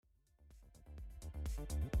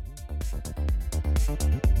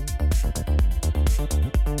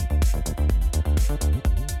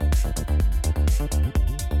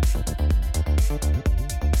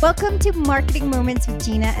Welcome to Marketing Moments with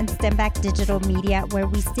Gina and Stemback Digital Media, where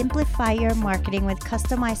we simplify your marketing with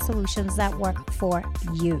customized solutions that work for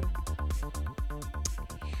you.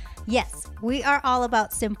 Yes, we are all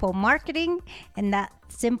about simple marketing, and that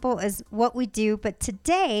simple is what we do. But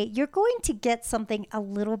today, you're going to get something a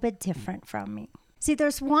little bit different from me. See,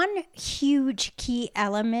 there's one huge key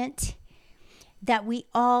element that we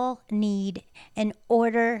all need in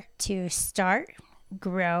order to start,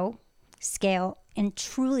 grow, scale, and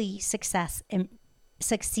truly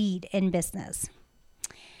succeed in business.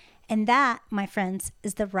 And that, my friends,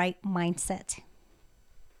 is the right mindset.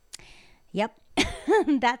 Yep,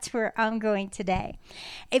 that's where I'm going today.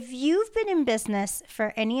 If you've been in business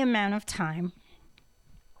for any amount of time,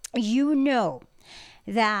 you know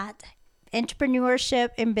that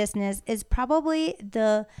entrepreneurship in business is probably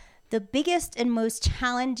the biggest and most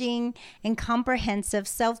challenging and comprehensive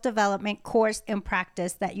self-development course and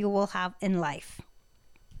practice that you will have in life.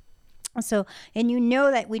 So, and you know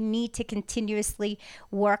that we need to continuously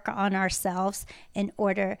work on ourselves in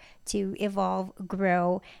order to evolve,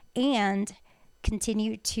 grow, and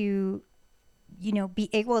continue to, be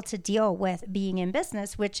able to deal with being in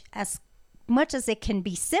business, which as much as it can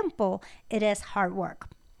be simple, it is hard work.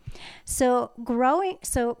 So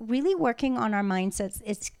really working on our mindsets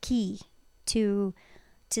is key to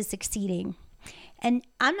succeeding. And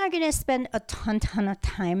I'm not going to spend a ton of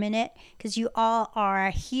time in it because you all are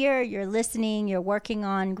here, you're listening, you're working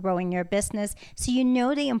on growing your business. So you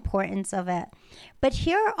know the importance of it. But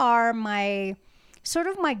here are my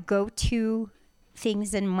go-to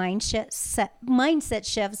things and mindset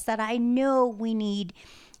shifts that I know we need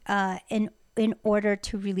in order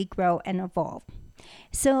to really grow and evolve.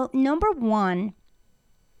 So number one,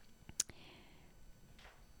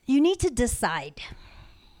 you need to decide.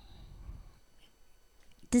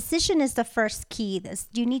 Decision is the first key.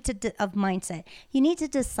 Of mindset. You need to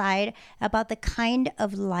decide about the kind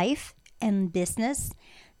of life and business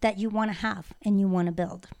that you want to have and you want to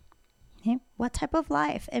build. Okay? What type of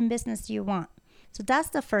life and business do you want? So that's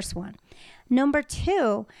the first one. Number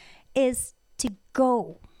two is to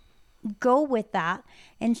go with that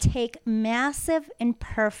and take massive and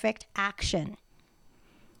perfect action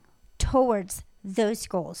towards those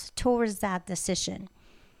goals, towards that decision.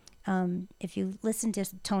 If you listen to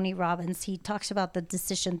Tony Robbins, he talks about the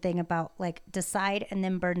decision thing about like decide and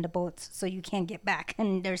then burn the boats so you can't get back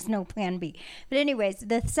and there's no plan B. But anyways,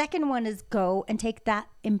 the second one is go and take that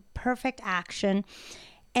imperfect action.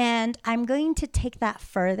 And I'm going to take that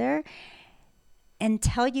further and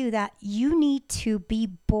tell you that you need to be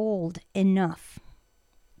bold enough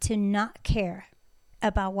to not care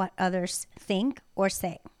about what others think or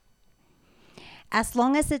say. As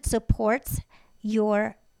long as it supports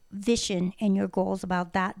your vision and your goals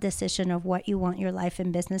about that decision of what you want your life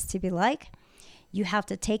and business to be like, you have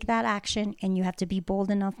to take that action and you have to be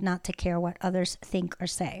bold enough not to care what others think or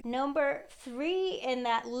say. Number 3 in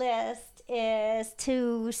that list is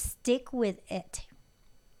to stick with it.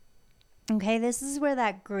 Okay, this is where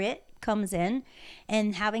that grit comes in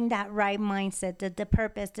and having that right mindset, the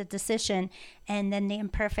purpose, the decision, and then the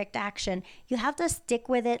imperfect action. You have to stick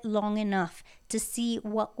with it long enough to see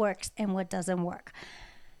what works and what doesn't work.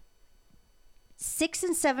 6-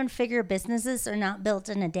 and 7-figure businesses are not built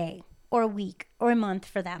in a day or a week or a month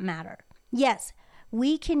for that matter. Yes,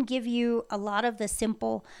 we can give you a lot of the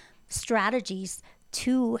simple strategies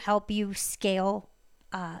to help you scale,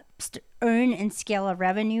 earn and scale a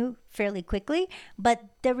revenue fairly quickly. But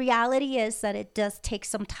the reality is that it does take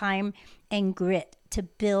some time and grit to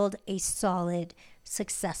build a solid,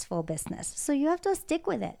 successful business. So you have to stick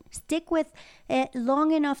with it. Stick with it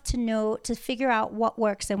long enough to figure out what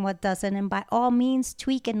works and what doesn't. And by all means,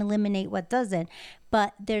 tweak and eliminate what doesn't.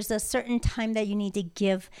 But there's a certain time that you need to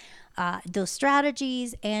give those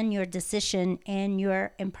strategies and your decision and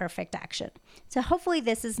your imperfect action. So hopefully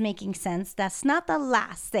this is making sense. That's not the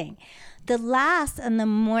last thing. The last and the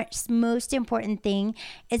most important thing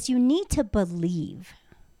is you need to believe.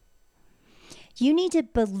 You need to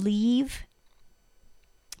believe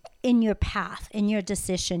in your path, in your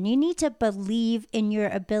decision. You need to believe in your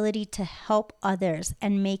ability to help others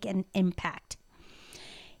and make an impact.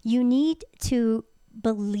 You need to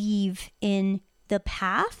believe in the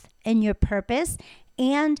path and your purpose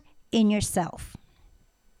and in yourself.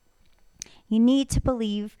 You need to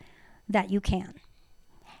believe that you can.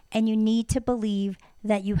 And you need to believe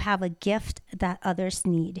that you have a gift that others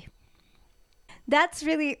need. That's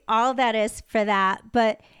really all that is for that.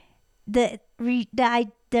 But the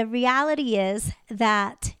the reality is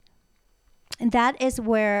that is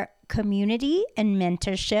where community and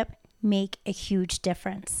mentorship make a huge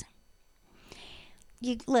difference.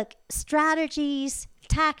 You look, strategies,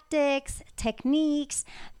 tactics, techniques,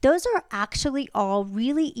 those are actually all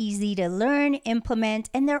really easy to learn, implement,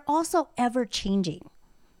 and they're also ever changing.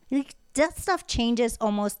 That stuff changes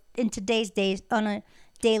almost in today's days on a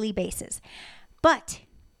daily basis. But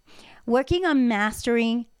working on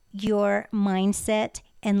mastering your mindset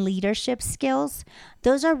and leadership skills,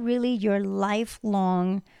 those are really your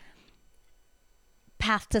lifelong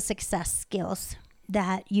path to success skills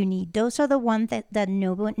that you need. Those are the ones that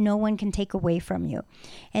no one can take away from you.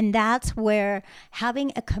 And that's where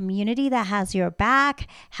having a community that has your back,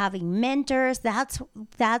 having mentors,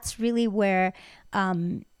 that's really where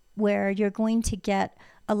you're going to get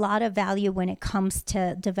a lot of value when it comes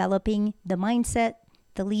to developing the mindset,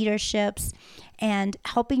 the leaderships, and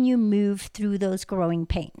helping you move through those growing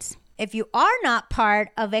pains. If you are not part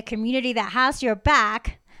of a community that has your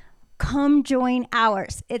back, come join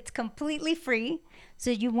ours. It's completely free. So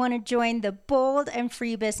you want to join the Bold and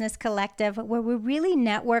Free Business Collective, where we really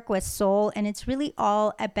network with soul, and it's really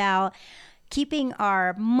all about keeping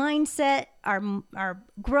our mindset, our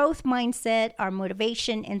growth mindset, our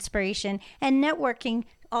motivation, inspiration, and networking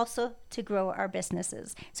also to grow our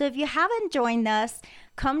businesses. So if you haven't joined us,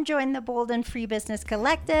 come join the Bold and Free Business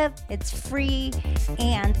Collective. It's free,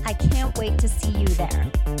 and I can't wait to see you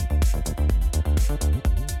there.